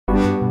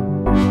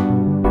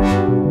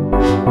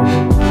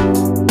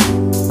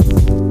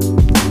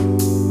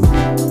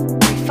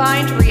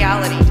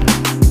Reality,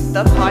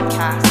 the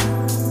podcast.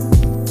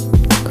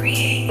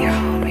 Create your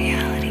own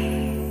reality.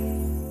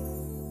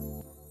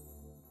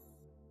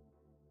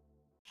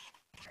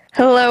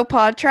 Hello,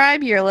 Pod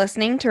Tribe. You're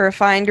listening to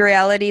Refined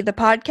Reality, the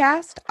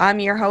podcast. I'm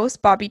your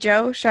host, Bobby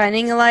Joe,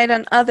 shining a light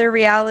on other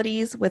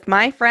realities with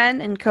my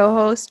friend and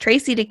co-host,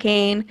 Tracy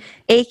DeCane,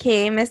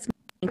 aka Miss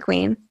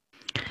Queen.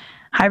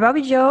 Hi,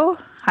 Bobby Joe.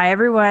 Hi,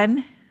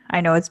 everyone.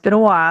 I know it's been a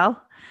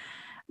while,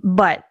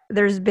 but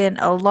there's been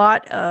a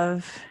lot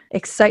of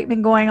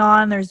excitement going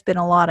on. There's been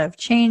a lot of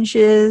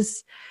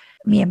changes.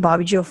 Me and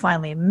Bobby Joe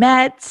finally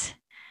met.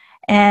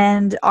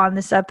 And on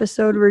this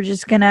episode, we're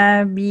just going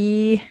to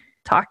be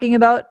talking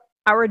about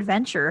our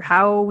adventure,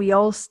 how we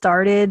all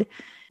started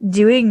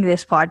doing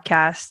this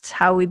podcast,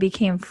 how we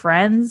became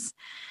friends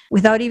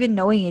without even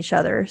knowing each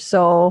other.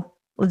 So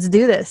let's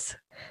do this.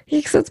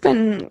 Yeah, 'cause it's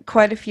been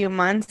quite a few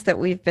months that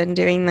we've been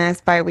doing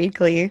this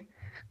bi-weekly,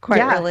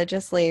 quite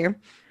religiously.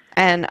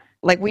 And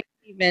like we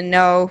didn't even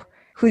know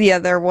who the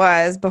other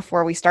was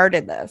before we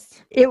started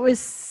this. It was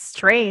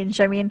strange.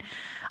 I mean,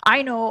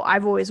 I know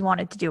I've always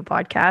wanted to do a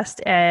podcast,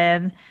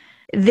 and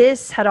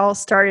this had all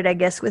started, I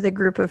guess, with a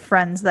group of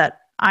friends that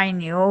I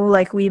knew.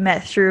 Like we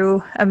met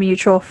through a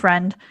mutual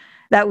friend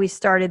that we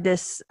started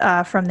this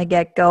from the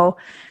get-go.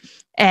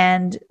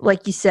 And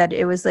like you said,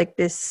 it was like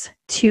this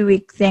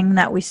 2-week thing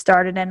that we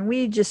started, and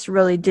we just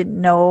really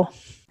didn't know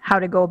how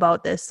to go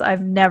about this.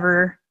 I've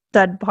never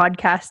done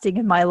podcasting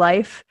in my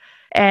life,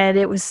 and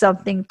it was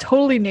something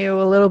totally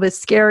new, a little bit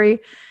scary,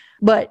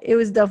 but it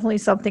was definitely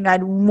something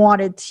I'd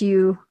wanted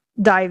to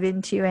dive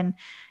into and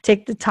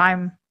take the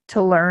time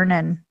to learn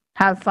and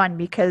have fun,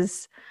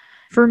 because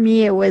for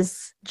me, it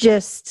was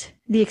just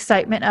the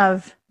excitement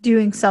of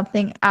doing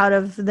something out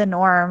of the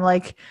norm,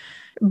 like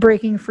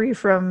breaking free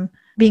from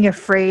being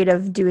afraid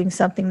of doing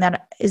something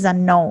that is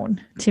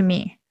unknown to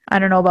me. I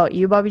don't know about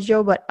you, Bobby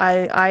Joe, but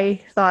I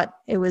thought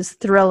it was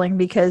thrilling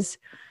because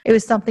it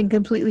was something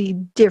completely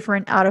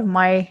different out of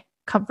my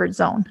comfort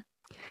zone.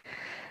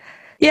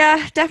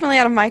 Yeah, definitely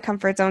out of my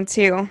comfort zone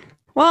too.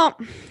 Well,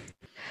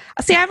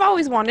 see, I've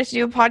always wanted to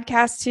do a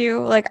podcast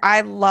too. Like,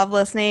 I love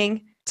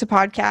listening to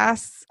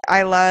podcasts.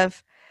 I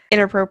love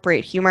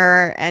inappropriate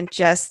humor and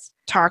just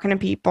talking to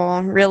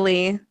people.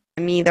 Really,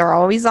 I'm either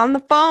always on the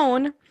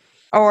phone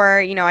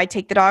or, you know, I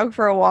take the dog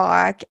for a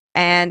walk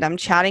and I'm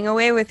chatting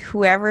away with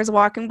whoever's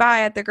walking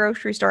by at the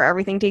grocery store.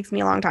 Everything takes me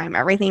a long time.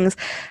 Everything's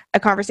a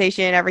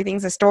conversation.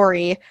 Everything's a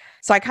story.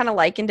 So I kind of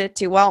likened it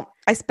to, well,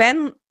 I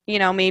spend, you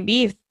know,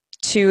 maybe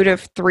 2 to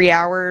 3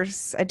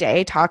 hours a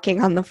day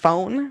talking on the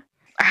phone.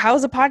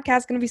 How's a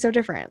podcast going to be so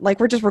different? Like,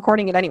 we're just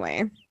recording it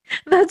anyway.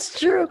 That's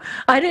true.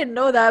 I didn't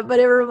know that, but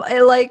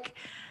it like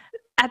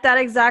at that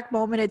exact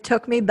moment, it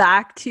took me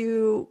back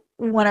to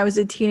when I was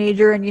a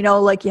teenager, and, you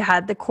know, like you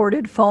had the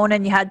corded phone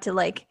and you had to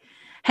like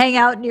hang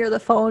out near the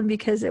phone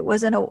because it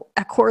wasn't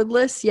a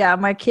cordless. Yeah,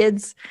 my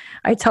kids,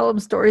 I tell them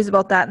stories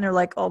about that and they're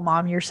like, oh,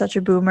 Mom, you're such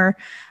a boomer.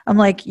 I'm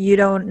like, you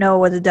don't know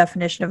what the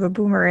definition of a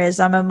boomer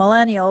is. I'm a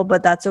millennial,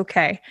 but that's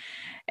okay.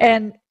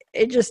 And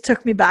it just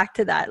took me back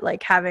to that,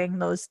 like having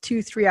those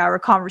 2-3 hour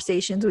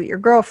conversations with your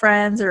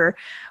girlfriends or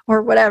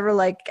whatever,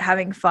 like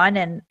having fun.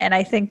 And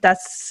I think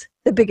that's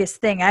the biggest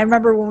thing. I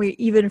remember when we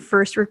even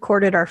first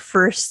recorded our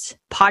first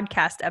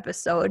podcast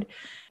episode,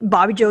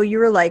 Bobby Joe, you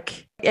were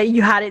like,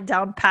 you had it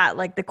down pat,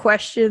 like the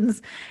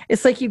questions.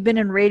 It's like you've been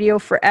in radio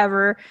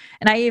forever.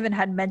 And I even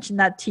had mentioned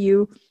that to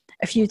you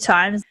a few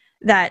times,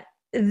 that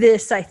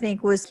this, I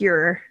think, was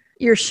your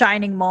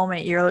shining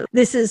moment.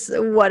 This is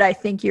what I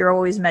think you're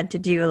always meant to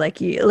do. Like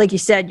you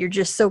said, you're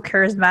just so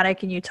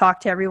charismatic and you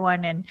talk to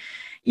everyone and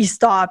you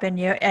stop and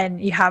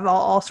you have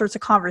all sorts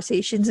of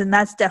conversations. And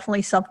that's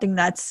definitely something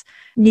that's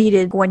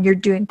needed when you're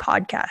doing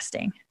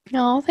podcasting.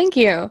 Oh, thank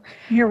you.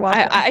 You're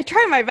welcome. I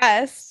try my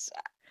best.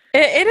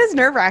 It is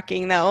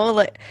nerve-wracking though.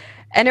 Like,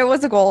 and it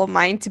was a goal of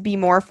mine to be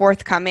more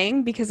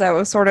forthcoming because I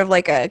was sort of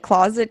like a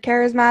closet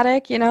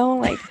charismatic, you know,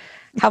 like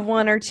have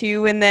 1 or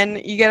 2 and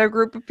then you get a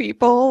group of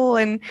people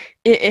and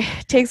it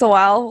takes a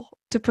while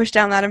to push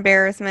down that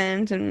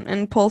embarrassment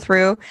and pull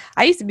through.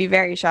 I used to be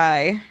very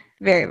shy,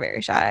 very,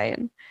 very shy.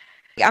 And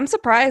I'm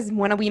surprised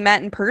when we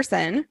met in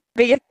person.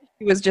 Biggest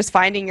issue was just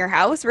finding your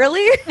house,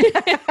 really.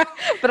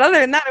 But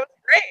other than that, it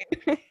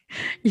was great.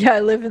 Yeah,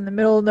 I live in the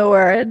middle of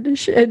nowhere,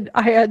 and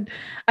I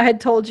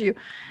had told you,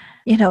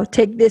 you know,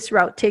 take this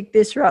route,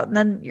 and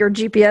then your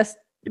GPS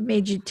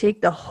made you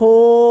take the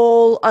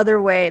whole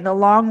other way, the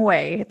long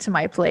way to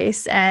my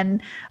place,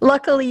 and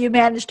luckily you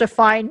managed to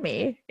find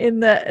me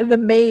in the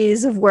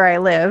maze of where I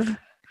live.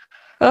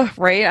 Oh,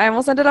 right. I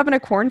almost ended up in a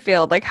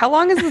cornfield. Like, how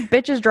long is this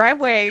bitch's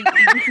driveway?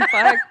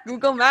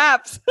 Google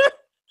Maps.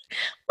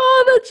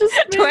 Oh, that's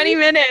just 20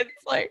 minutes.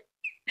 Like,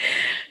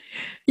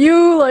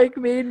 you like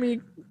made me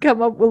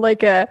come up with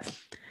like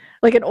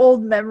an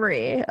old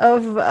memory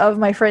of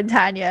my friend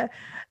Tanya.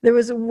 There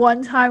was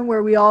one time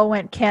where we all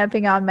went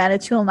camping on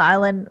Manitoulin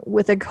Island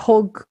with a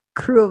whole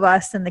crew of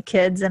us and the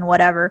kids and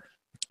whatever.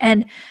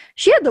 And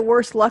she had the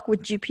worst luck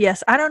with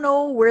GPS. I don't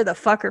know where the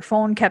fuck her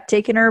phone kept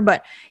taking her,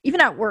 but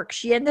even at work,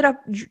 she ended up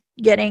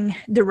getting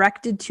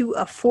directed to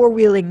a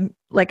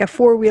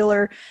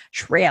four-wheeler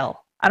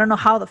trail. I don't know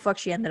how the fuck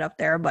she ended up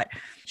there, but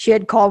she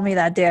had called me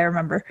that day, I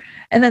remember.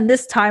 And then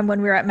this time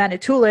when we were at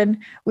Manitoulin,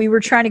 we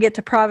were trying to get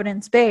to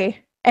Providence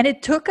Bay, and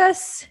it took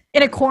us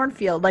in a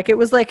cornfield. Like, it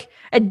was like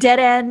a dead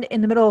end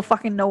in the middle of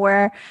fucking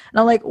nowhere. And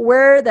I'm like,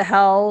 where the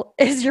hell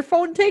is your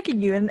phone taking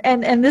you?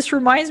 And this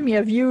reminds me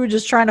of you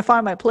just trying to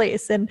find my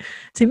place. And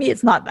to me,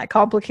 it's not that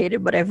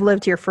complicated, but I've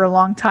lived here for a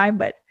long time.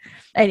 But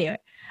anyway,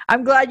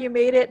 I'm glad you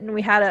made it, and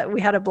we had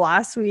a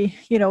blast. We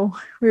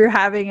were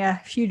having a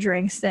few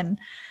drinks and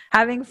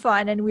having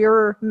fun, and we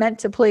were meant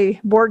to play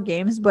board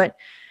games, but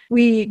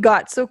we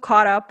got so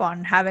caught up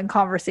on having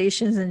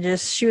conversations and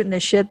just shooting the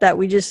shit that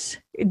we just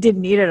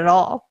didn't need it at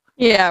all.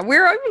 Yeah, we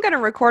were even going to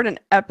record an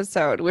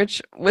episode,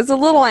 which was a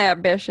little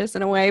ambitious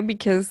in a way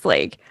because,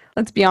 like,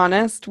 let's be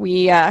honest,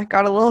 we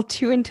got a little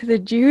too into the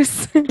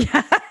juice.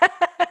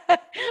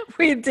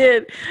 We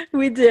did.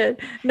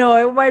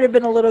 No, it might have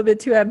been a little bit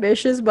too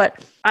ambitious,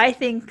 but I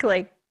think,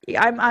 like,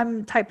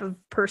 I'm type of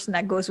person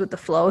that goes with the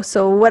flow.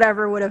 So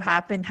whatever would have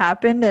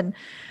happened, and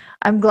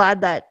I'm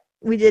glad that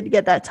we did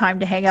get that time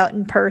to hang out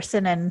in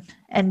person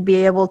and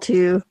be able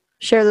to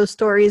share those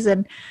stories.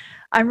 And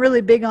I'm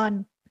really big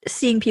on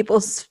seeing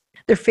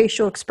their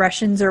facial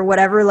expressions or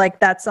whatever. Like,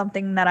 that's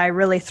something that I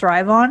really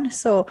thrive on.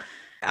 So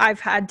I've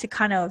had to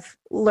kind of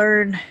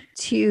learn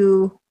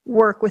to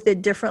work with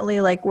it differently,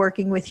 like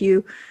working with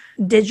you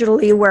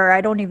digitally where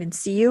I don't even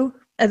see you.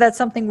 And that's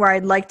something where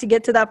I'd like to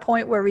get to that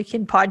point where we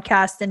can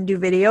podcast and do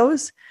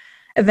videos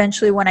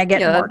eventually when I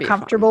get more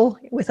comfortable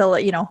with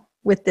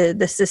with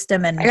the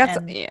system and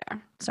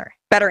sorry,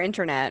 better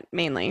internet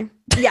mainly.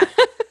 Yeah.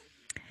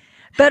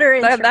 Better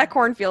internet. That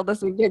cornfield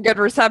doesn't get good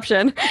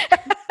reception.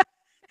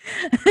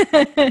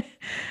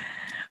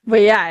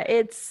 But yeah,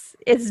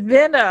 it's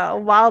been a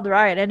wild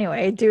ride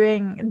anyway,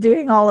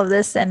 doing all of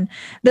this, and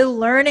the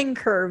learning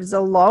curves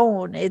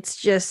alone, it's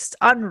just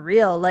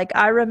unreal. Like,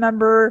 I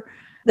remember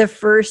the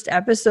first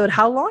episode.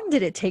 How long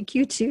did it take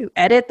you to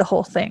edit the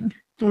whole thing?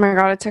 Oh my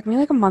God, it took me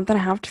like a month and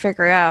a half to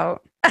figure it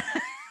out.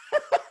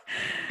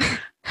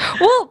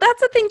 Well,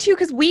 that's the thing too,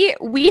 because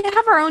we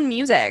have our own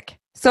music.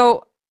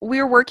 So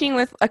we were working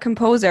with a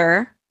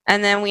composer,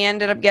 and then we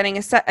ended up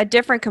getting a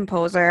different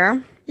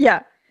composer.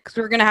 Yeah. Because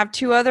we were going to have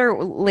two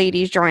other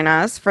ladies join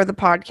us for the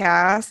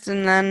podcast.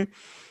 And then,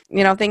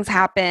 things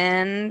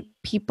happen.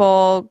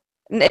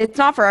 It's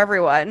not for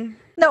everyone.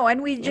 No,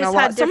 and we just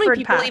had so many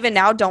people even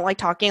now don't like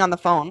talking on the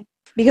phone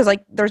because,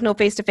 like, there's no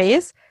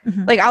face-to-face.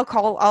 Mm-hmm. Like, I'll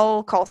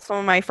call some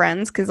of my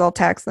friends because I'll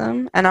text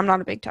them, and I'm not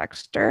a big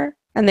texter,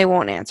 and they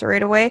won't answer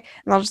right away.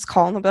 And I'll just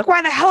call them and be like,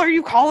 why the hell are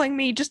you calling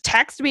me? Just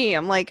text me.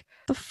 I'm like,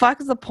 the fuck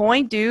is the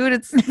point, dude?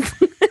 It's...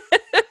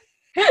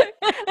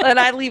 And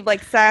I leave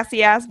like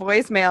sassy ass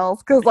voicemails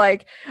because,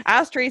 like,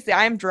 ask Tracy,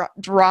 I am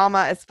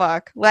drama as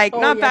fuck. Like,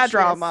 not bad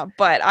drama,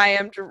 but I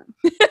am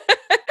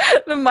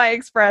my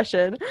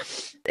expression.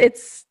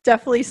 It's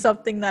definitely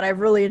something that I've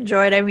really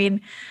enjoyed. I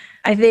mean,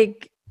 I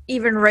think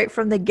even right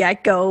from the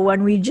get-go,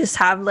 when we just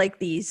have like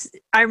these,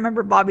 I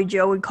remember Bobby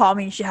Joe would call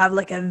me and she'd have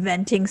like a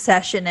venting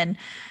session, and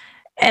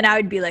I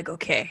would be like,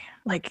 okay,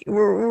 like,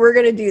 we're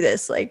gonna do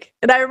this. Like,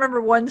 and I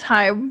remember one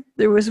time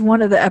there was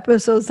one of the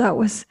episodes that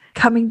was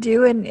coming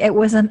due and it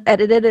wasn't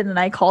edited, and then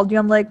I called you.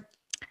 I'm like,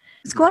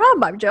 what's going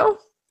on, Bob Joe?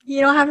 You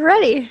don't have it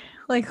ready.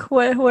 Like,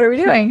 what are we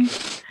doing?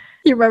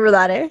 You remember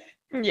that, eh?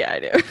 Yeah, I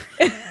do.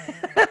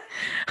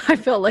 I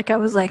felt like I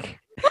was like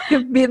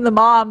being the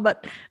mom,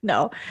 but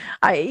no,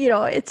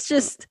 it's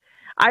just,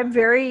 I'm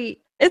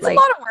very... It's like,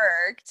 a lot of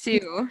work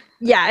too.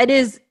 Yeah, it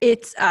is.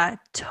 It's a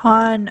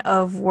ton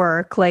of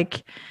work.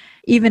 Like,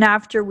 even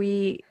after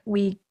we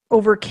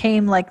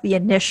overcame like the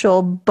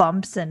initial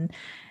bumps and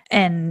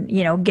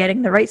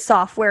getting the right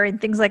software and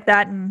things like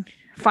that and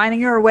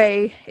finding our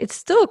way, it's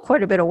still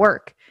quite a bit of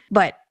work,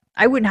 but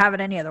I wouldn't have it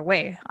any other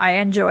way. I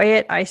enjoy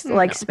it. I still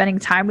like spending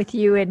time with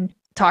you and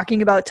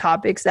talking about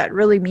topics that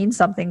really mean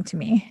something to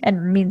me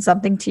and mean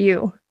something to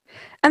you.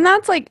 And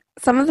that's like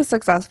some of the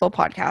successful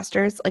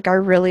podcasters. Like, I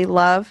really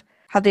love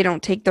how they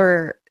don't take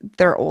their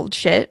old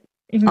shit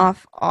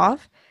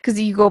off. Because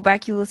you go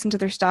back, you listen to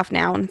their stuff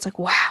now, and it's like,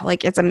 wow,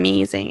 like, it's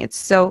amazing. It's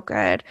so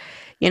good,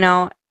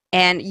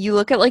 And you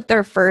look at like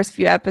their first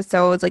few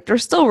episodes, like, they're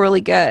still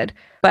really good,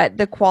 but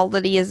the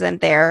quality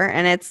isn't there.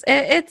 And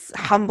it's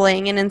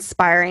humbling and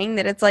inspiring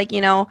that it's like,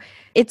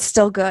 it's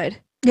still good.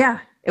 Yeah.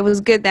 It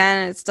was good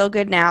then, and it's still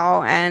good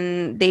now,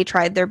 and they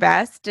tried their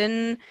best.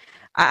 And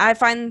I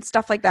find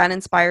stuff like that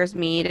inspires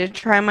me to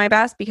try my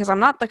best, because I'm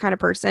not the kind of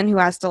person who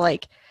has to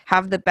like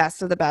have the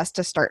best of the best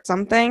to start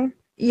something.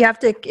 You have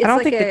to. I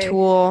don't think the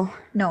tool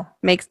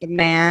makes the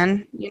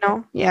man.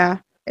 Yeah,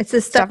 it's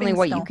definitely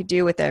what you could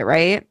do with it,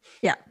 right?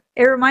 Yeah,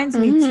 it reminds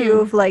me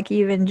too of like,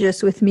 even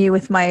just with me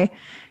with my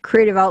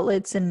creative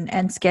outlets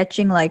and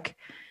sketching. Like,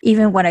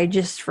 even when I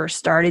just first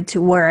started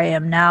to where I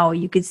am now,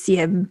 you could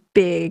see a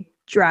big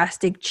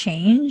drastic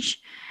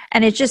change.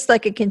 And it's just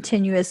like a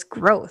continuous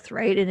growth,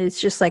 right? And it's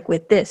just like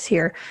with this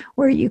here,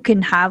 where you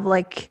can have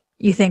like,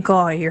 you think,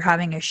 oh, you're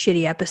having a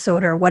shitty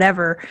episode or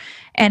whatever.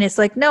 And it's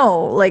like,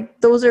 no, like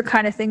those are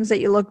kind of things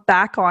that you look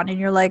back on and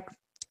you're like,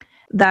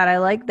 that I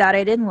like, that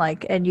I didn't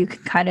like. And you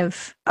can kind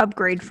of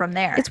upgrade from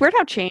there. It's weird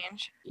how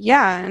change.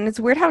 Yeah. And it's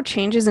weird how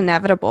change is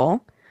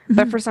inevitable.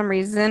 But for some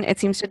reason, it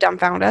seems to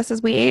dumbfound us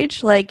as we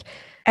age. Like,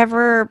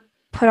 ever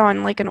put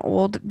on like an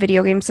old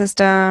video game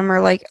system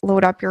or like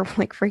load up your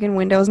like freaking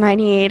Windows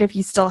 98 if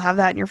you still have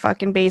that in your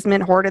fucking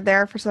basement hoarded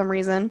there for some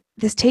reason.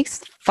 This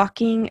takes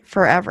fucking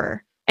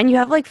forever. And you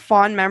have like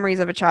fond memories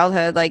of a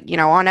childhood, like, you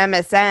know, on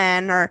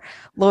MSN or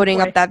loading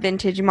up that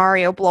vintage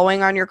Mario,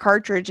 blowing on your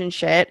cartridge and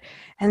shit.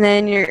 And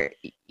then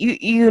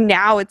you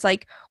now it's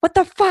like, what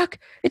the fuck?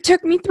 It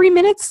took me 3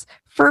 minutes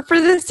for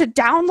this to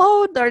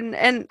download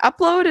and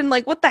upload, and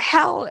like, what the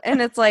hell?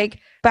 And it's like,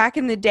 back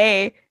in the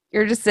day,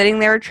 you're just sitting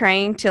there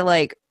trying to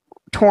like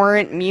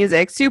torrent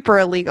music, super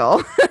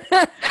illegal.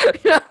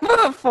 You know,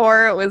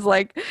 before it was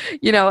like,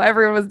 you know,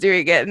 everyone was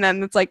doing it, and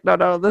then it's like,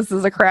 no, this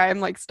is a crime,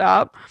 like,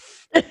 stop.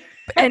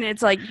 And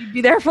it's like, you'd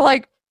be there for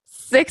like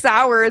 6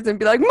 hours and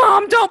be like,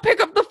 Mom, don't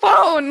pick up the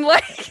phone.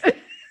 Like,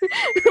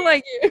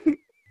 like,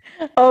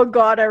 oh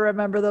God, I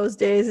remember those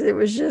days. It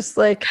was just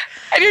like,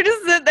 and you're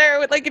just sitting there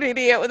with like an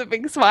idiot with a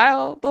big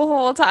smile the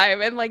whole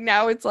time. And like,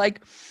 now it's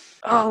like,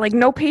 oh, like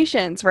no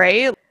patience,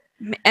 right?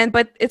 And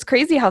but it's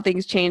crazy how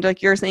things change,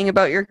 like you're saying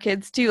about your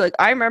kids too. Like,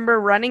 I remember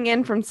running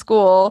in from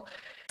school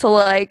to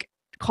like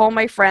call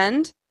my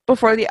friend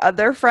before the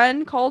other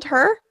friend called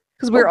her,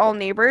 because we were all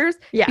neighbors.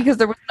 Yeah. Because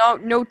there was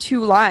no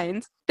two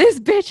lines.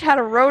 This bitch had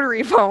a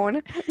rotary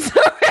phone.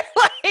 So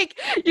like,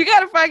 you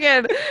gotta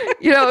fucking,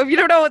 you know, if you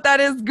don't know what that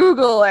is,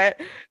 Google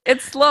it.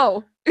 It's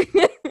slow.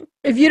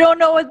 If you don't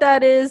know what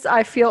that is,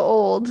 I feel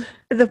old.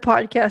 The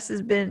podcast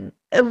has been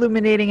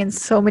illuminating in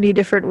so many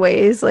different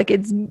ways. Like,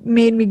 it's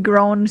made me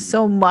grown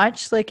so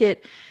much. Like,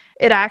 it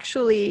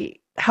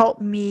actually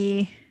helped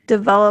me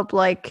develop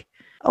like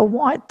a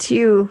want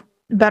to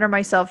better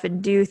myself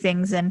and do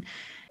things and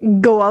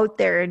go out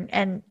there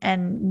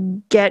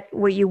and get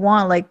what you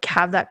want, like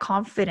have that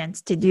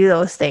confidence to do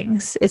those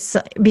things. It's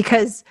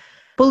because,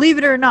 believe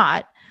it or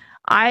not,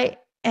 I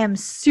am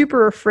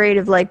super afraid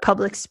of like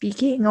public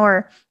speaking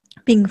or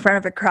being in front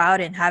of a crowd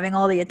and having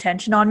all the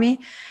attention on me.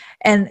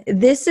 And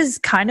this is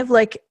kind of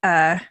like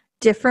a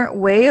different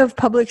way of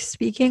public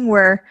speaking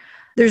where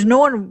there's no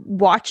one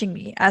watching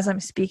me as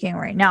I'm speaking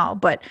right now,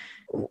 but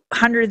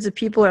hundreds of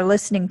people are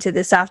listening to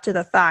this after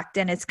the fact.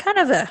 And it's kind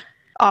of a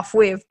off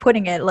way of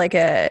putting it, like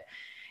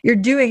you're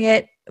doing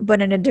it,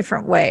 but in a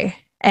different way.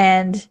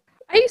 And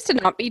I used to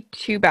not be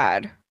too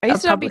bad. I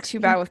used to not be too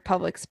bad with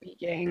public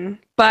speaking,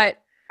 but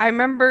I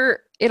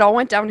remember it all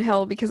went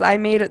downhill because I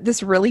made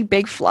this really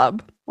big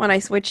flub when I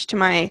switched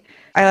to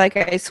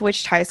I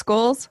switched high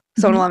schools.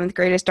 So in 11th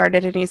grade, I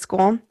started a new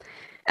school,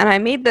 and I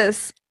made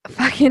this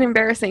fucking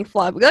embarrassing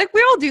flub. Like,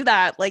 we all do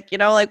that. Like, you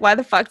know, like, why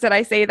the fuck did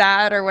I say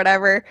that or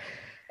whatever?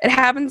 It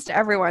happens to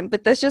everyone,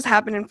 but this just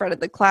happened in front of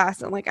the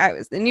class, and like, I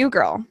was the new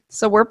girl.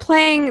 So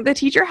the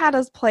teacher had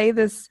us play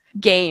this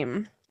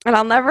game, and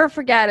I'll never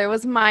forget, it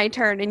was my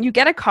turn, and you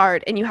get a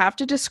card and you have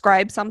to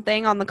describe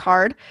something on the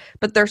card,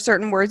 but there's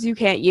certain words you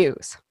can't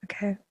use.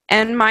 Okay.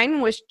 And mine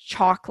was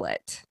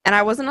chocolate, and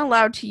I wasn't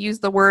allowed to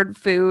use the word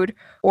food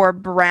or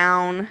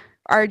brown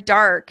or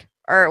dark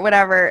or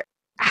whatever.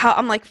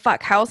 I'm like,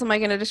 fuck, how else am I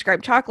going to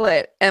describe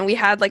chocolate? And we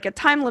had like a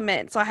time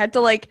limit, so I had to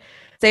like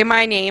say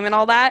my name and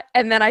all that.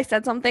 And then I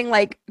said something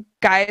like,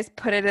 guys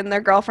put it in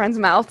their girlfriend's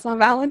mouths on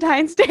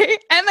Valentine's Day.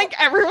 And like,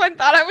 everyone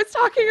thought I was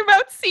talking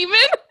about semen.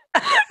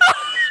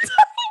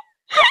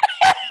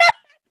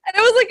 And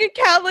it was like a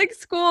Catholic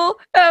school,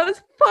 and I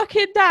was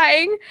fucking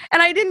dying.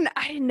 And I didn't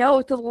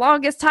know the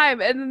longest time.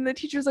 And then the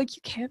teacher was like,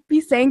 you can't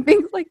be saying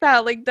things like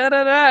that, like da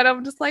da da. And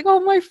I'm just like, oh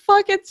my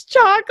fuck, it's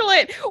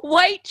chocolate,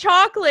 white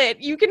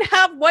chocolate. You can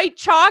have white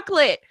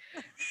chocolate,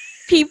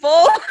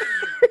 people.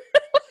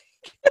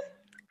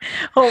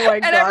 Oh my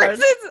God.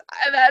 And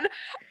then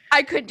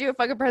I couldn't do a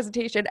fucking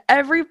presentation.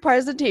 Every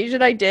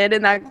presentation I did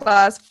in that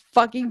class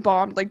fucking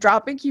bombed, like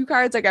dropping cue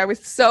cards. Like, I was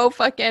so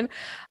fucking,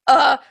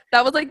 that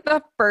was like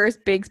the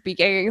first big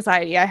speaking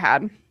anxiety I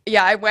had.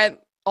 Yeah, I went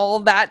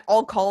all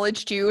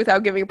college too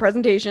without giving a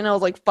presentation. I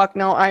was like, fuck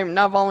no, I'm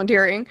not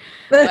volunteering.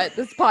 But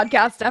this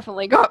podcast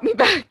definitely got me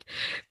back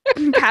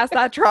past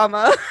that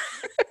trauma.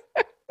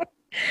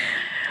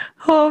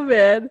 Oh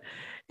man.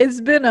 It's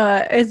been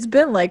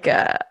like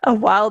a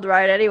wild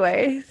ride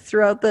anyway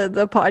throughout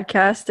the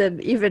podcast,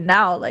 and even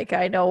now, like,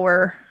 I know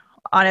we're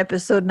on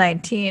episode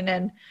 19,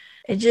 and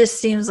it just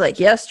seems like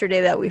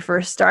yesterday that we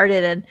first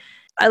started. And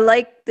I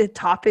like the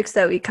topics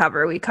that we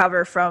cover. We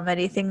cover from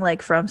anything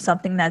like from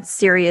something that's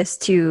serious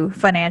to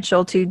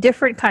financial to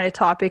different kind of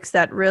topics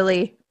that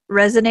really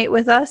resonate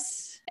with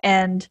us.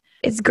 And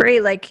it's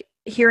great, like,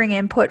 hearing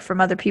input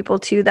from other people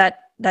too that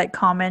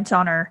comment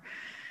on our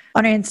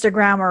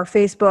Instagram or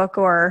Facebook,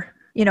 or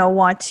you know,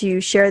 want to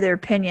share their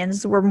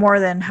opinions. We're more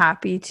than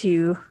happy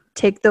to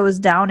take those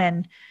down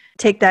and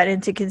take that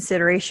into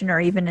consideration, or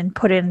even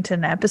put it into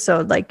an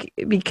episode, like,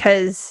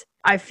 because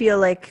I feel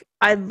like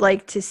I'd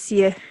like to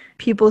see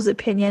people's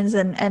opinions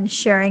and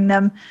sharing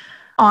them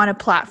on a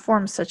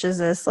platform such as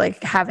this,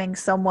 like having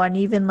someone,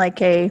 even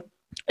like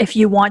if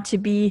you want to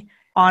be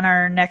on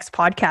our next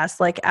podcast,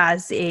 like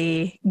as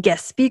a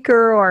guest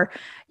speaker, or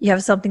you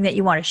have something that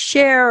you want to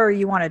share or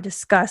you want to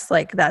discuss,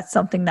 like that's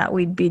something that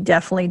we'd be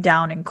definitely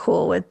down and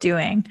cool with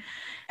doing.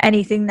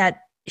 Anything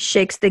that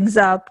shakes things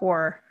up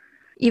or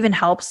even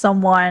helps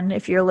someone.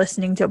 If you're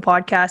listening to a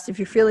podcast, if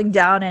you're feeling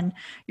down and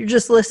you're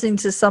just listening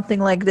to something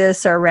like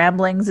this, our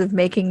ramblings of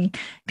making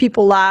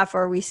people laugh,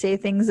 or we say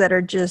things that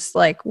are just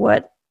like,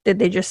 what did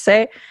they just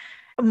say?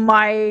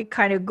 My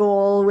kind of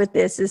goal with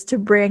this is to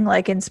bring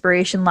like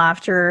inspiration,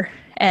 laughter,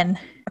 and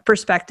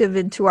perspective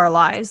into our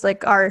lives,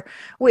 like our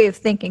way of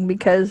thinking.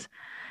 Because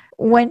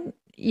when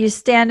you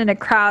stand in a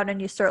crowd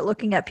and you start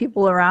looking at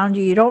people around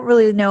you, you don't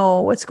really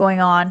know what's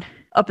going on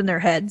up in their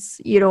heads.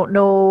 You don't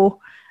know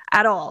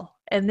at all.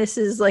 And this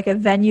is like a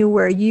venue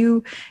where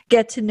you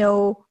get to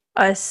know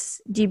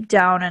us deep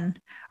down and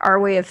our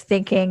way of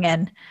thinking.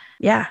 And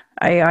yeah,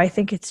 I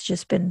think it's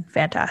just been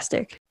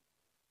fantastic.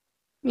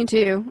 Me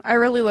too. I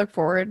really look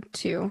forward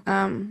to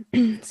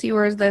see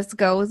where this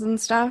goes and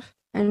stuff,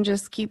 and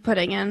just keep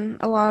putting in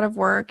a lot of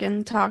work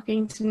and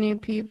talking to new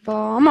people.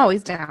 I'm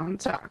always down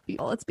to talk to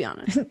people, let's be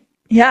honest.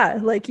 Yeah,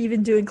 like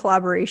even doing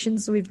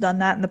collaborations, we've done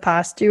that in the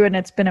past too, and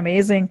it's been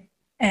amazing.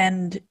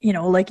 And, you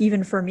know, like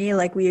even for me,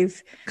 like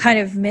we've kind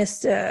of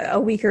missed a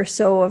week or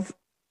so of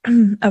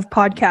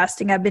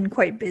podcasting. I've been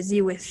quite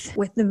busy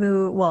with the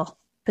move, well,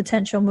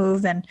 potential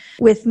move, and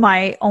with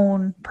my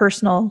own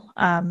personal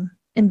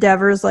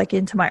endeavors, like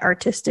into my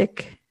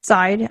artistic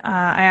side.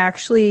 I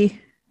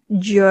actually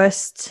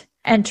just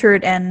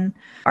entered an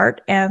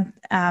art and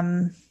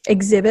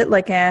exhibit,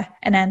 like an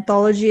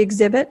anthology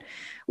exhibit,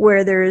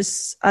 where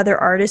there's other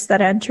artists that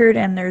entered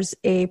and there's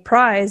a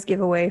prize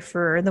giveaway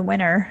for the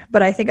winner.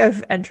 But I think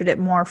I've entered it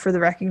more for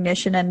the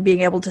recognition and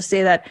being able to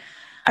say that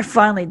I've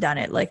finally done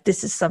it. Like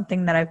this is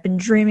something that I've been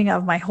dreaming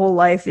of my whole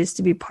life, is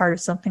to be part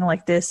of something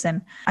like this.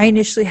 And I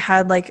initially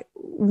had like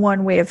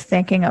one way of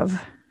thinking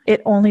of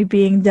it only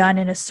being done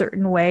in a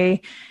certain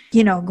way,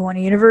 you know, going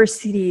to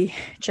university,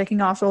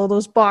 checking off all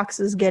those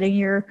boxes, getting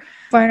your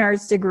fine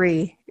arts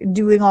degree,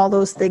 doing all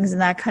those things in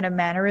that kind of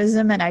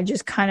mannerism. And I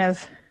just kind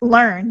of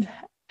learned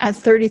at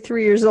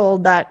 33 years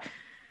old that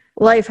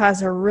life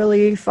has a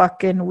really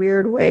fucking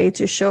weird way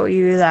to show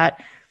you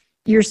that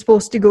you're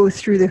supposed to go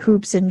through the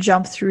hoops and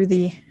jump through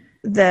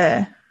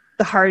the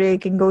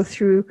heartache and go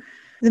through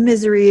the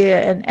misery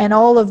and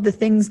all of the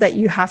things that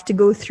you have to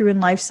go through in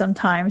life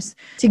sometimes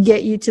to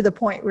get you to the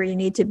point where you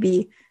need to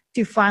be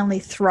to finally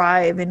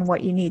thrive in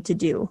what you need to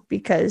do.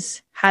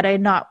 Because had I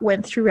not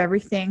went through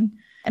everything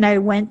and I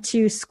went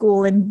to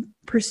school and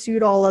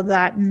pursued all of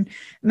that and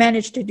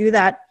managed to do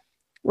that,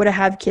 would I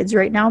have kids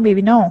right now?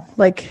 Maybe no.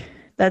 Like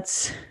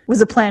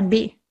was a plan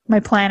B. My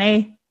plan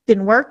A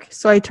didn't work,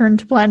 so I turned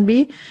to plan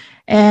B,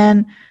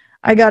 and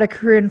I got a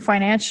career in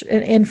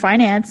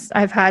finance.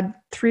 I've had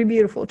 3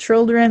 beautiful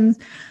children.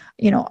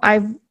 You know,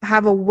 I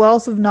have a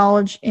wealth of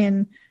knowledge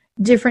in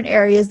different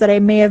areas that I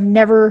may have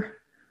never,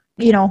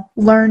 you know,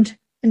 learned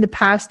in the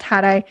past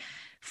had I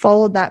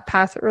followed that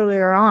path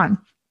earlier on.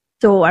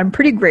 So I'm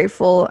pretty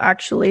grateful,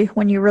 actually,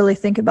 when you really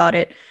think about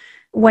it,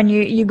 when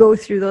you go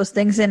through those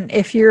things. And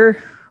if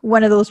you're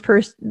one of those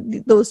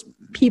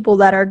people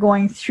that are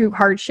going through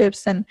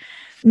hardships and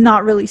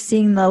not really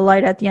seeing the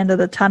light at the end of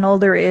the tunnel,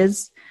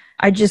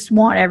 I just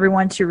want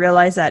everyone to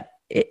realize that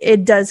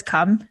it does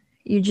come.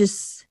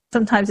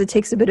 Sometimes it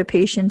takes a bit of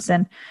patience,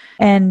 and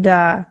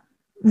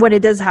when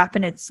it does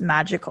happen, it's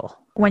magical.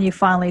 When you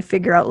finally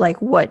figure out like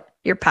what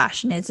your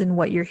passion is and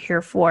what you're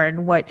here for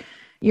and what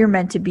you're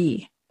meant to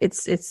be,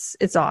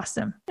 it's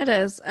awesome. It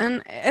is,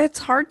 and it's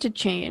hard to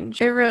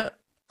change.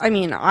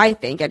 I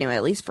think anyway,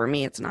 at least for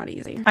me, it's not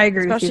easy. I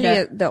agree with you.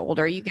 Especially the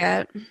older you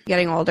get,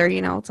 getting older,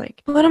 you know, it's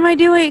like, what am I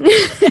doing?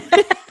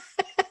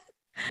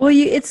 Well,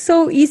 it's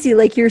so easy.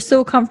 Like you're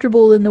so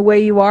comfortable in the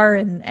way you are,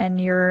 and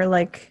you're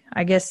like,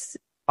 I guess,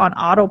 on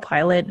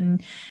autopilot,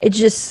 and it's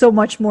just so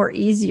much more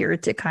easier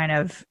to kind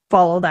of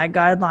follow that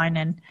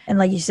guideline. And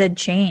like you said,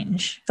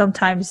 change.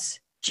 Sometimes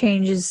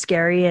change is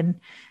scary and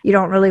you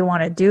don't really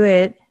want to do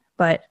it,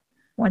 but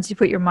once you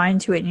put your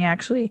mind to it and you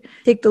actually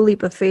take the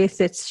leap of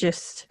faith, it's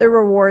just the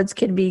rewards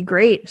can be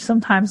great.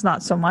 Sometimes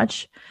not so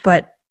much,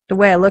 but the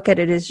way I look at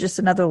it is just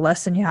another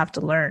lesson you have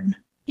to learn.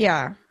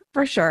 Yeah,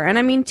 for sure. And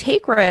I mean,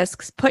 take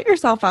risks, put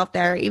yourself out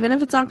there, even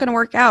if it's not going to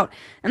work out.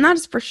 And that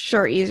is for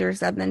sure easier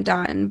said than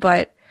done.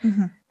 But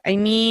I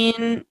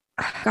mean,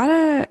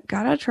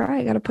 gotta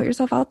try, gotta put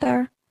yourself out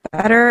there.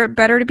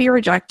 Better to be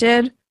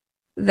rejected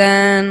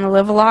than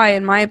live a lie,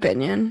 in my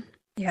opinion.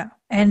 Yeah.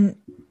 And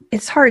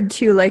it's hard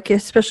too, like,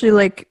 especially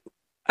like,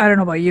 I don't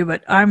know about you,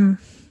 but I'm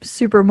a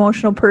super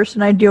emotional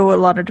person. I deal with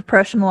a lot of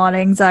depression, a lot of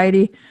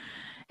anxiety,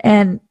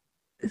 and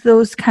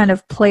those kind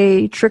of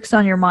play tricks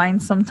on your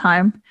mind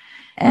sometime.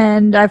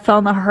 And I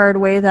found the hard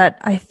way that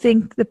I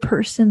think the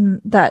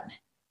person that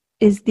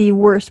is the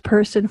worst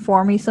person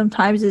for me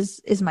sometimes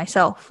is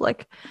myself.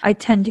 Like I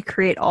tend to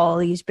create all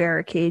these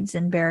barricades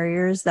and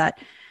barriers that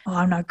oh,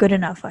 I'm not good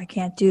enough, I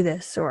can't do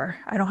this, or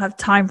I don't have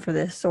time for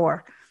this,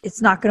 or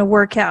it's not going to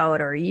work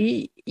out, or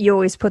you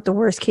always put the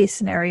worst case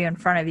scenario in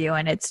front of you,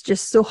 and it's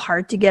just so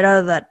hard to get out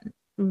of that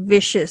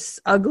vicious,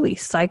 ugly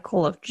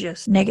cycle of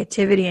just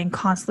negativity and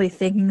constantly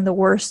thinking the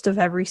worst of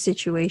every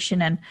situation.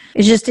 And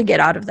it's just to get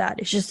out of that.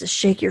 It's just to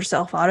shake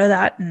yourself out of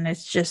that. And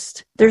it's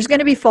just, there's going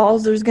to be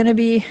falls, there's going to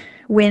be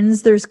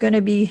wins, there's going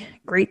to be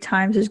great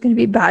times, there's going to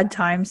be bad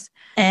times.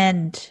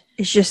 And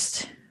it's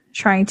just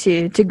trying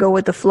to go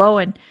with the flow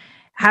and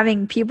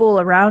having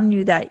people around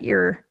you that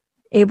you're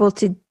able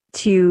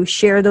to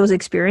share those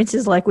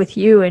experiences, like with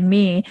you and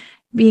me,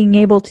 being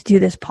able to do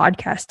this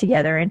podcast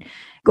together and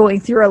going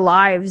through our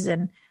lives.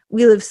 And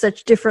we live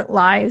such different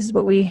lives,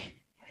 but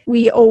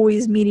we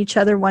always meet each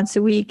other once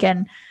a week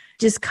and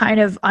just kind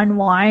of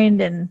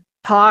unwind and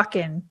talk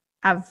and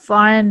have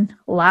fun,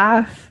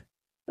 laugh.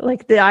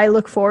 Like I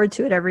look forward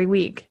to it every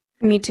week.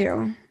 Me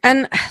too.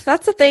 And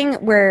that's the thing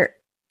where,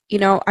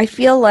 I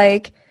feel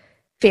like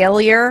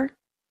failure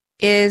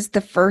is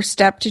the first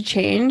step to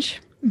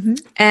change. Mm-hmm.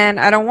 And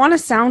I don't want to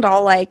sound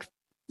all like,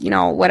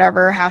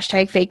 whatever,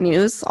 hashtag fake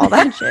news, all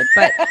that shit.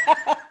 But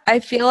I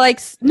feel like,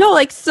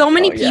 so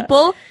many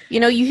people,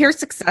 you hear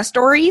success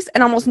stories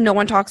and almost no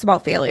one talks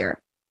about failure.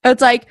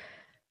 It's like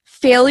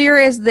failure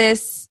is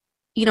this,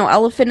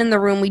 elephant in the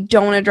room. We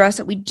don't address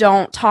it. We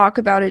don't talk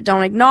about it.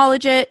 Don't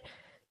acknowledge it.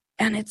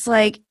 And it's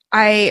like,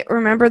 I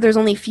remember there's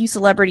only a few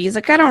celebrities.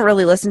 Like, I don't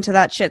really listen to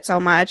that shit so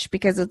much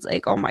because it's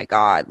like, oh my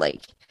God,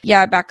 like,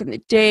 yeah, back in the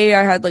day,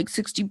 I had like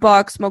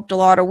 $60, smoked a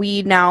lot of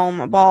weed. Now I'm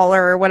a baller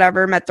or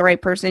whatever, met the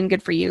right person.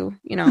 Good for you.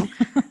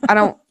 I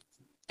don't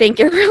think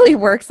it really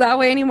works that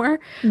way anymore.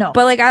 No.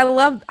 But like, I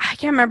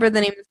can't remember the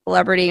name of the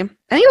celebrity. I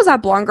think it was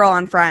that blonde girl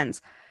on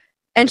Friends.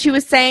 And she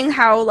was saying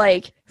how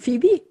like.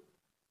 Phoebe?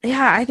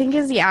 Yeah, I think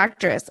is the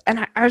actress.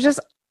 And I was just,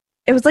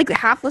 it was like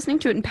half listening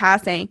to it in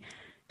passing.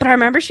 But I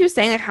remember she was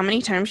saying like how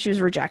many times she was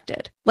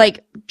rejected,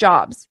 like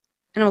jobs.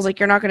 And I was like,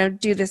 you're not going to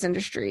do this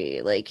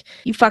industry. Like,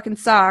 you fucking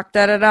suck,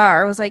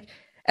 da-da-da. I was like,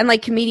 and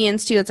like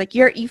comedians too, it's like,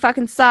 you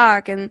fucking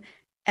suck. And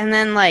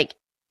then like,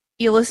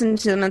 you listen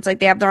to them, and it's like,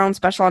 they have their own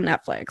special on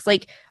Netflix.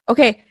 Like,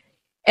 okay.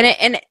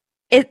 And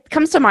it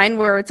comes to mind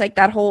where it's like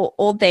that whole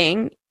old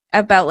thing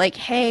about like,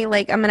 hey,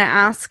 like, I'm going to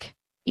ask,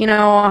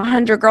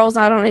 100 girls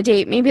out on a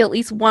date. Maybe at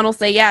least one will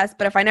say yes.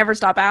 But if I never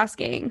stop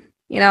asking,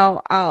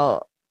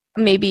 I'll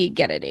maybe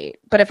get a date.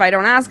 But if I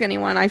don't ask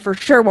anyone, I for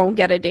sure won't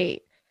get a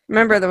date.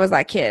 Remember, there was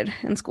that kid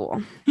in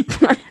school.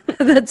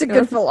 That's a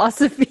good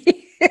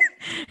philosophy.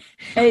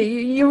 Hey,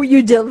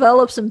 you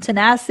develop some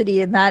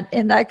tenacity in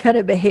that kind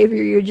of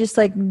behavior. You're just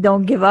like,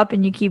 don't give up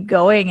and you keep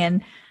going.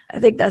 And I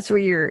think that's where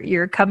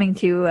you're coming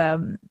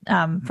to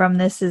from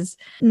this, is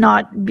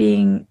not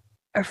being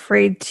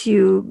afraid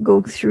to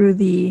go through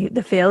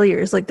the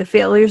failures. Like the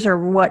failures are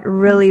what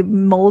really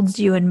molds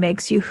you and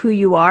makes you who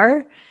you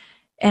are.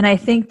 And I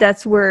think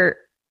that's where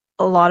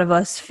a lot of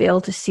us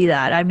fail to see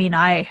that. I mean,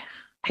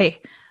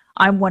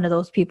 I'm one of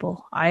those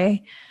people.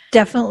 I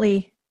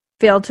definitely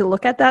failed to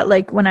look at that.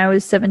 Like when I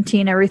was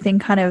 17, everything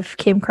kind of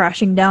came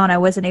crashing down. I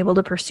wasn't able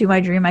to pursue my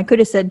dream. I could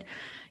have said,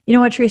 you know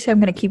what, Tracy, I'm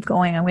going to keep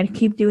going. I'm going to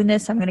keep doing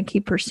this. I'm going to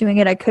keep pursuing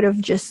it. I could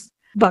have just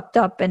bucked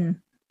up and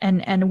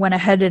went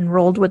ahead and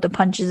rolled with the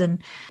punches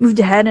and moved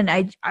ahead. And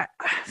I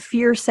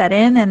fear set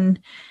in, and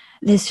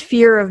this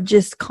fear of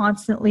just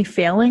constantly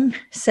failing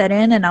set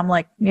in. And I'm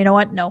like, you know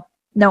what? No,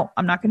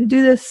 I'm not going to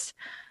do this.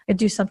 I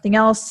do something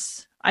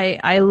else.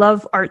 I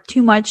love art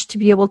too much to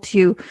be able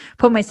to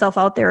put myself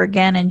out there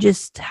again and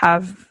just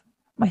have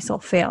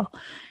myself fail.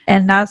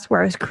 And that's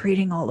where I was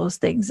creating all those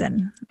things.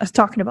 And I was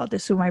talking about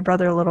this with my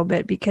brother a little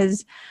bit,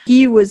 because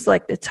he was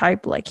like the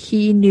type, like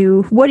he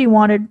knew what he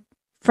wanted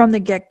from the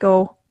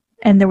get-go,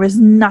 and there was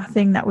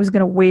nothing that was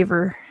going to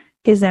waver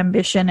his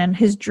ambition and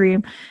his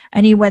dream.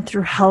 And he went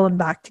through hell and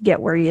back to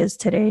get where he is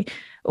today,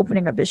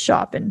 opening up his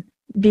shop and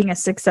being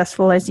as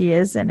successful as he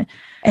is. And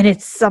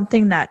it's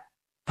something that,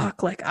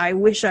 like, I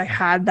wish I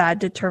had that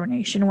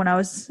determination when I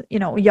was,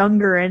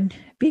 younger, and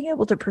being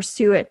able to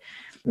pursue it.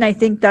 And I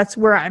think that's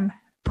where I'm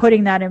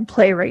putting that in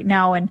play right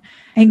now, and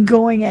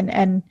going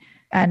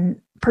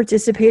and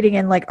participating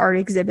in like art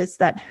exhibits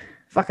that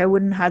I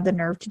wouldn't have the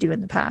nerve to do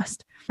in the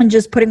past, and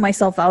just putting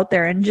myself out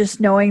there and just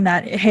knowing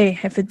that, hey,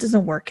 if it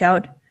doesn't work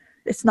out,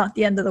 it's not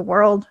the end of the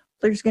world.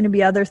 There's going to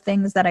be other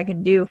things that I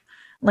can do.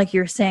 Like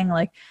you're saying,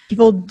 like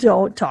people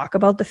don't talk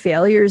about the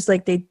failures.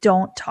 Like they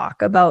don't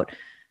talk about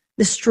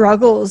the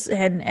struggles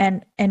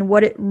and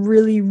what it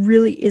really,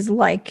 really is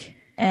like.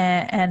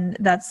 And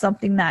that's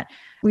something that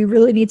we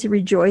really need to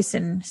rejoice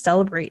and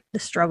celebrate, the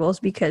struggles,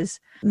 because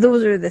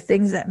those are the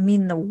things that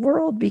mean the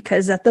world.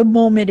 Because at the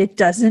moment it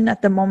doesn't.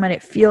 At the moment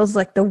it feels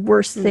like the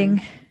worst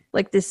thing.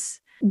 Like this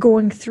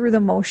going through the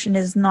motion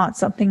is not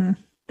something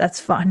that's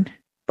fun.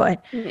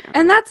 But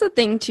and that's the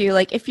thing too.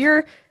 Like if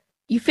you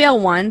fail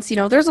once,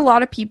 there's a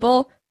lot of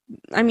people.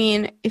 I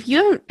mean, if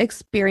you haven't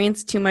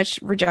experienced too much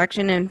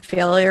rejection and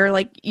failure,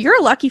 like you're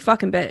a lucky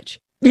fucking bitch.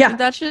 Yeah,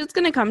 that shit's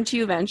gonna come to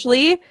you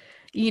eventually.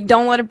 You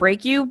don't let it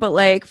break you, but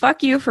like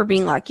fuck you for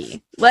being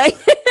lucky. Like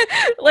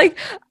Like,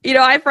 you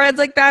know, I have friends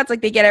like that. It's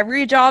like they get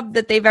every job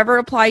that they've ever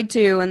applied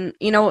to and,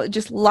 you know,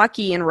 just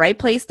lucky and right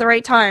place, the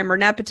right time or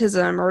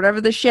nepotism or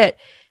whatever the shit.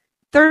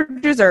 They're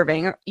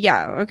deserving.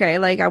 Yeah. Okay.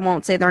 Like, I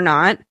won't say they're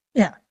not.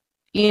 Yeah.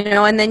 You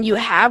know, and then you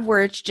have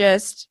where it's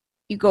just,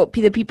 you go,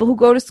 the people who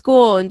go to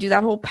school and do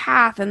that whole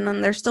path, and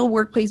then there's still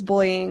workplace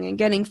bullying and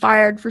getting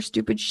fired for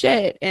stupid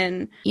shit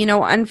and, you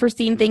know,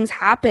 unforeseen things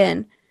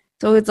happen.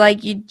 So it's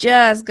like, you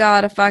just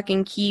gotta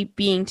fucking keep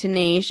being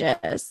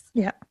tenacious.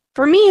 Yeah.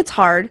 For me, it's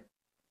hard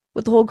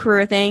with the whole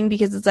career thing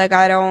because it's like,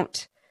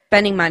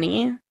 spending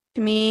money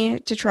to me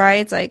to try.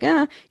 It's like,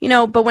 you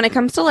know, but when it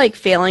comes to like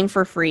failing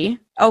for free,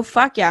 oh,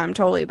 fuck yeah, I'm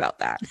totally about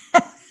that.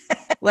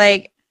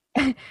 Like,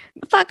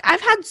 fuck,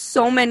 I've had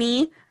so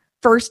many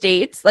first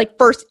dates, like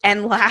first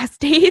and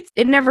last dates.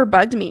 It never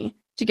bugged me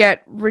to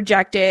get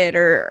rejected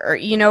or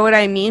you know what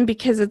I mean?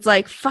 Because it's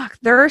like, fuck,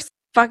 there's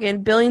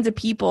fucking billions of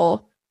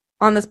people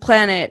on this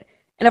planet.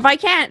 And if I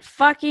can't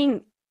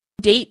fucking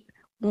date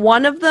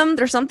one of them,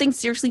 there's something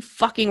seriously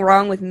fucking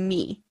wrong with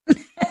me.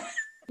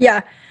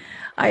 Yeah.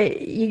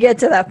 You get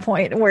to that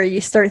point where you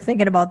start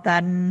thinking about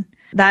that, and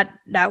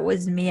that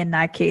was me in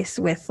that case,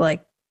 with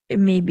like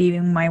me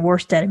being my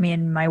worst enemy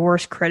and my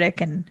worst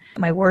critic and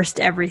my worst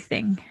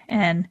everything.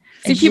 And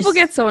see, people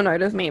get so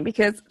annoyed with me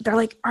because they're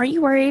like, "Are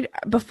you worried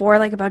before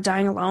like about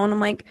dying alone?" I'm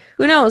like,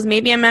 who knows?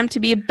 Maybe I'm meant to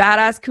be a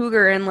badass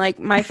cougar and like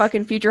my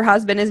fucking future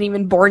husband isn't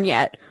even born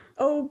yet.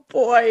 Oh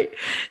boy.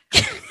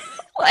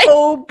 Like,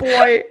 oh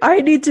boy, I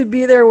need to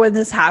be there when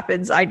this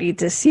happens. I need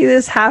to see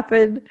this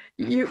happen.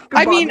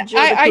 I mean,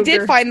 I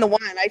did find the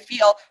one, I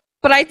feel,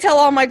 but I tell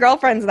all my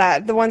girlfriends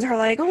that, the ones who are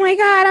like, oh my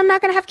God, I'm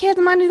not going to have kids,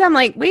 I'm not going to do that. I'm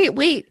like,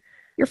 wait,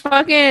 your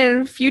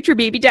fucking future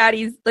baby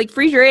daddy's like,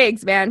 freeze your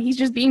eggs, man. He's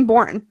just being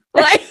born.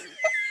 Like,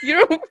 you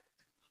know,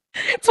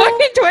 it's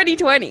fucking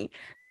 2020.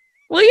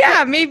 Well,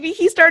 yeah, maybe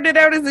he started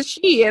out as a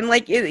she and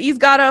like, she's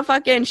got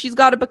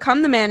to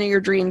become the man of your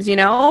dreams, you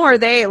know, or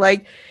they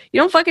like, you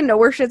don't fucking know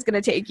where shit's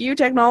gonna take you.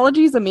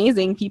 Technology is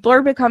amazing. People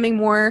are becoming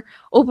more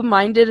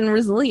open-minded and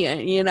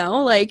resilient, you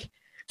know? Like,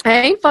 I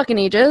ain't fucking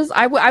ages.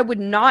 I would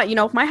not, you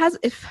know,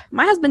 if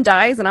my husband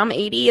dies and I'm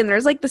 80 and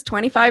there's like this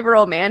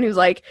 25-year-old man who's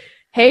like,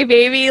 hey,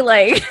 baby,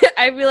 like,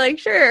 I'd be like,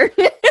 sure.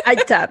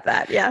 I'd tap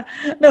that, yeah.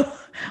 No.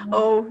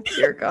 Oh,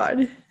 dear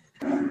God.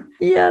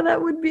 Yeah,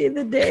 that would be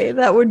the day.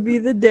 That would be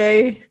the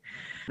day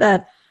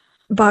that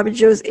Bobby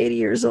Joe's 80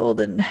 years old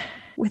and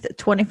with a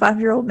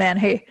 25-year-old man.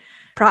 Hey,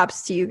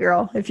 props to you,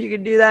 girl. If you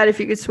could do that, if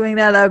you could swing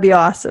that, that would be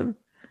awesome.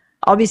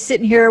 I'll be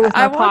sitting here with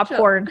my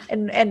popcorn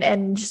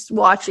and just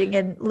watching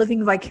and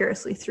living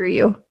vicariously through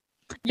you.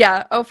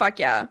 Yeah. Oh, fuck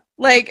yeah.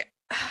 Like,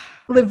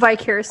 live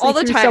vicariously all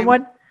the through time.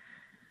 Someone.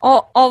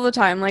 All the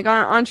time. Like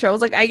on shows,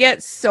 like I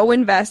get so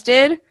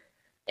invested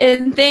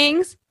in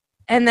things.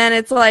 And then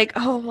it's like,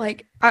 oh,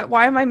 like,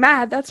 why am I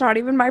mad? That's not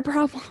even my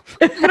problem.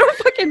 I don't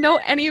fucking know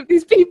any of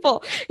these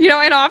people. You know,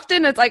 and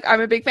often it's like, I'm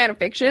a big fan of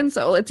fiction,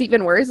 so it's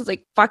even worse. It's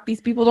like, fuck,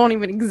 these people don't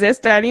even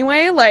exist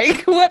anyway.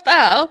 Like, what the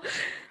hell?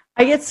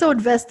 I get so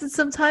invested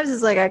sometimes.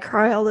 It's like I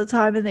cry all the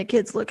time, and the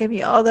kids look at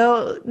me.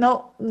 Although,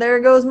 no, there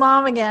goes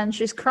mom again.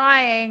 She's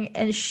crying,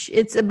 and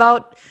it's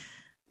about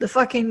the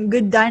fucking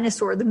Good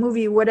Dinosaur, the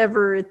movie,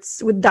 whatever.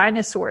 It's with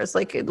dinosaurs,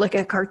 like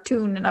a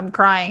cartoon, and I'm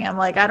crying. I'm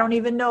like, I don't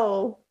even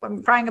know.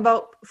 I'm crying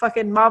about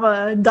fucking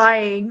mama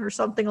dying or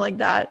something like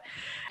that.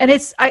 And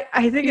it's, I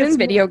think even it's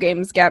video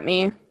games get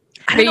me.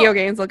 Video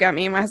games will get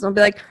me. My husband will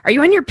be like, are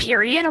you on your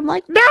period? I'm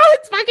like, no,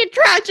 it's fucking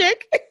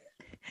tragic.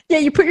 Yeah,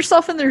 you put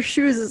yourself in their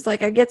shoes. It's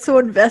like I get so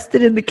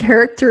invested in the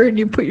character, and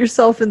you put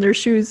yourself in their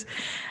shoes,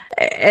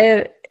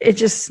 and it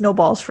just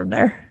snowballs from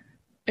there.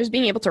 Just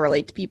being able to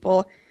relate to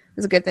people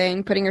is a good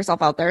thing. Putting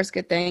yourself out there is a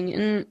good thing.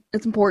 And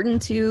it's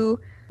important to,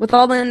 with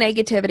all the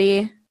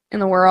negativity in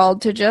the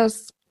world, to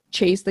just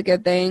chase the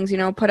good things, you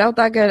know, put out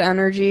that good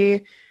energy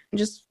and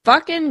just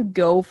fucking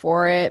go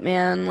for it,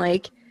 man.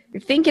 Like,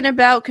 you're thinking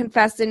about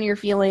confessing your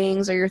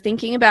feelings or you're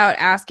thinking about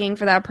asking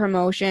for that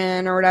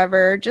promotion or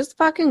whatever, just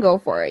fucking go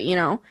for it, you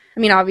know? I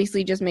mean,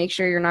 obviously just make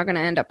sure you're not going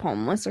to end up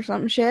homeless or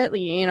some shit,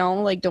 you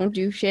know? Like, don't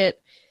do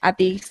shit at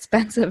the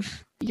expense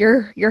of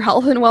your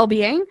health and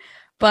well-being.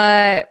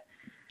 But,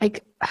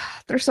 like,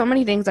 there's so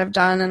many things I've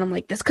done and I'm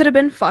like, this could have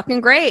been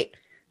fucking great.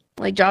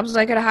 Like, jobs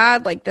I could have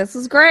had, like, this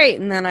is great.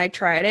 And then I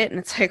tried it and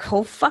it's like,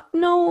 oh, fuck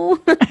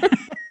no.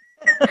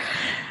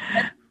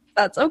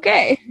 That's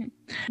okay.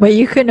 Well,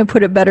 you couldn't have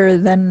put it better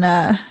than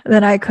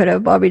I could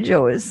have. Bobby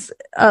Joe is.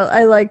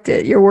 I liked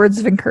it. Your words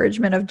of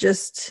encouragement of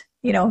just,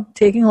 you know,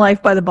 taking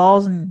life by the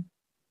balls and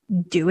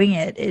doing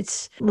it.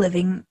 It's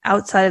living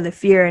outside of the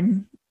fear,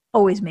 and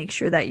always make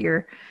sure that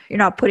you're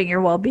not putting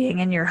your well-being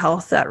and your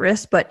health at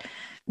risk, but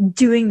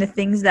doing the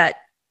things that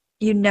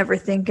you never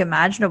think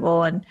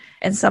imaginable. And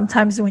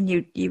sometimes when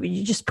you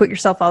just put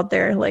yourself out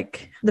there,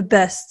 like, the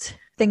best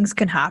things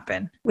can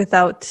happen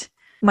without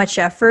much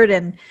effort,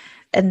 and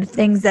the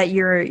things that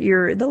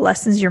the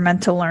lessons you're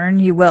meant to learn,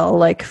 you will.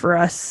 Like, for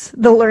us,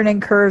 the learning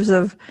curves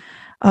of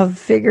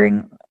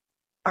figuring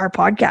our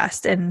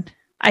podcast, and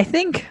I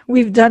think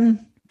we've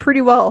done pretty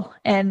well.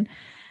 And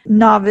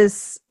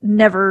novice,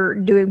 never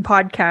doing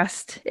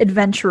podcast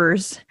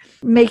adventurers,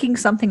 making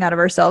something out of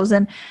ourselves.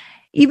 And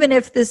even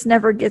if this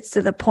never gets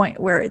to the point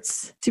where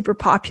it's super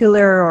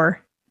popular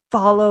or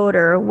followed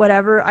or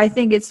whatever, I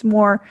think it's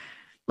more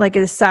like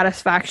a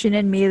satisfaction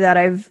in me that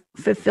I've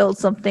fulfilled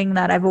something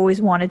that I've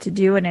always wanted to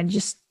do, and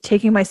just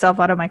taking myself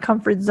out of my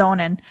comfort zone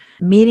and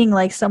meeting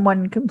like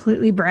someone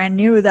completely brand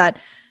new that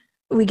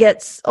we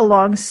get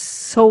along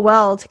so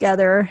well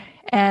together.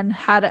 And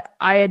had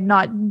I had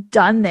not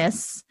done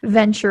this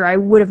venture, I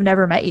would have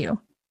never met you.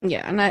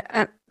 Yeah, and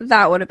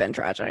that would have been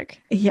tragic.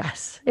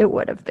 Yes, it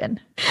would have been.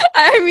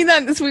 I mean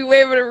that in a sweet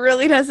way, but it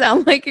really does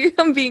sound like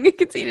I'm being a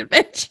conceited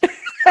bitch.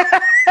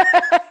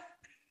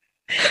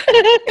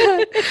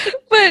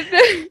 But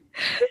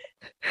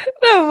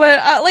no,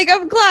 but like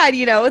I'm glad,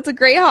 it's a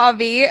great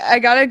hobby. I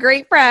got a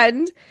great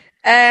friend,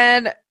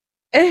 and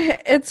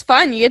it's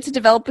fun. You get to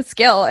develop a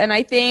skill, and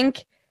I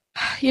think,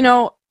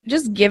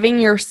 just giving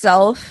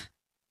yourself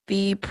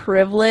the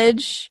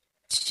privilege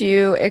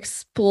to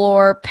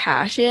explore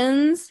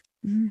passions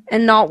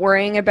and not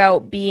worrying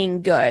about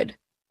being good.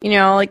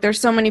 Like there's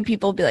so many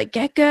people be like,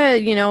 get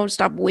good,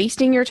 stop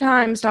wasting your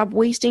time.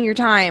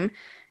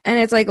 And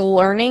it's like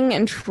learning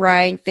and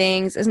trying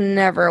things is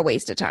never a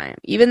waste of time,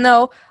 even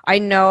though I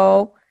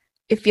know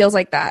it feels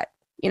like that.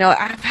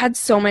 I've had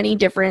so many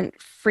different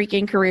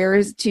freaking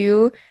careers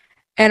too.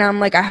 And I'm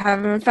like, I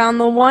haven't found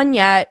the one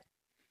yet.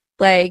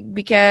 Like,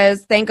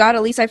 because thank God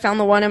at least I found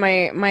the one in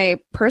my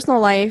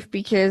personal life,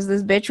 because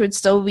this bitch would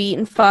still be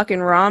eating fucking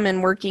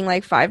ramen, working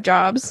like 5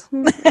 jobs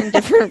in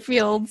different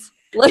fields.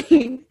 Like,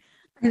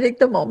 I think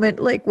the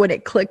moment like when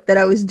it clicked that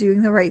I was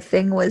doing the right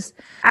thing was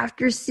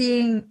after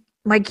seeing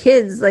my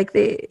kids, like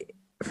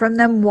from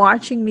them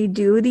watching me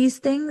do these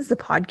things, the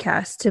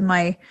podcast to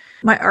my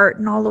art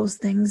and all those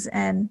things.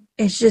 And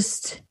it's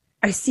just,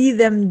 I see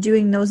them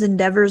doing those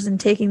endeavors and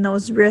taking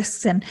those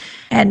risks and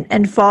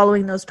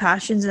following those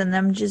passions, and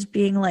them just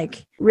being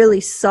like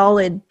really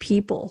solid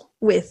people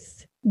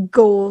with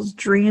goals,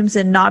 dreams,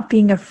 and not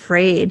being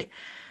afraid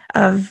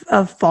of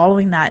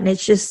following that. And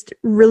it's just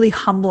really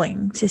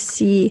humbling to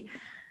see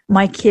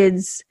my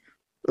kids,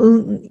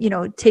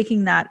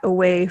 taking that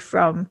away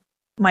from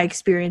my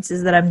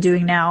experiences that I'm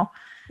doing now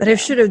that I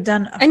should have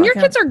done. And your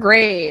kids are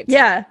great.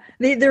 Yeah,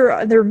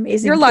 they're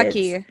amazing. You're kids.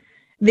 Lucky.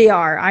 They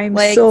are. I'm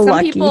like, so some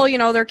lucky.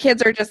 People, their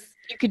kids are just,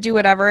 you could do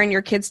whatever and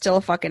your kid's still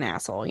a fucking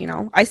asshole,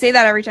 I say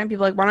that every time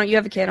people are like, why don't you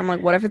have a kid? I'm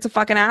like, what if it's a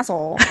fucking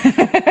asshole?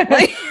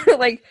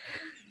 like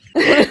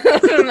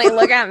and they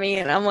look at me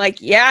and I'm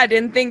like, yeah, I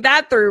didn't think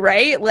that through,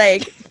 right?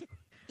 Like,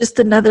 just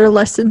another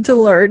lesson to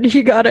learn.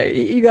 You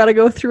gotta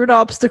go through an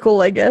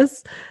obstacle, I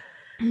guess.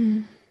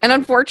 And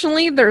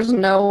unfortunately, there's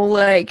no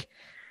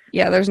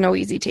there's no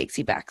easy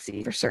takesy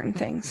backsy for certain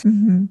things.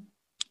 Mm-hmm.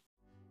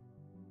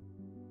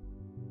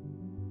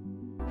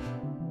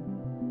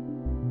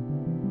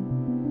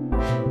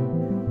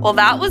 Well,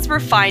 that was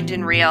Refined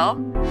and Real.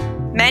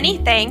 Many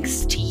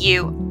thanks to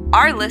you,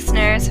 our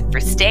listeners, for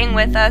staying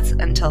with us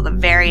until the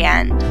very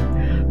end.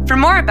 For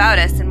more about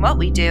us and what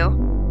we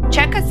do,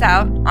 check us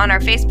out on our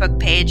Facebook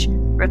page,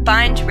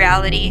 Refined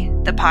Reality,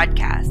 the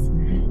podcast.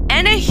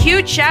 And a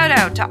huge shout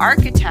out to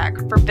Architect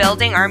for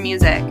building our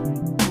music.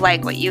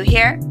 Like what you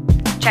hear?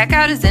 Check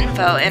out his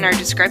info in our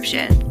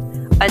description.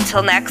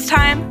 Until next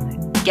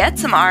time, get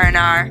some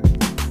R&R.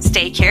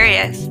 Stay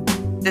curious.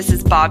 This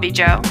is Bobby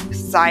Joe,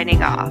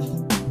 signing off.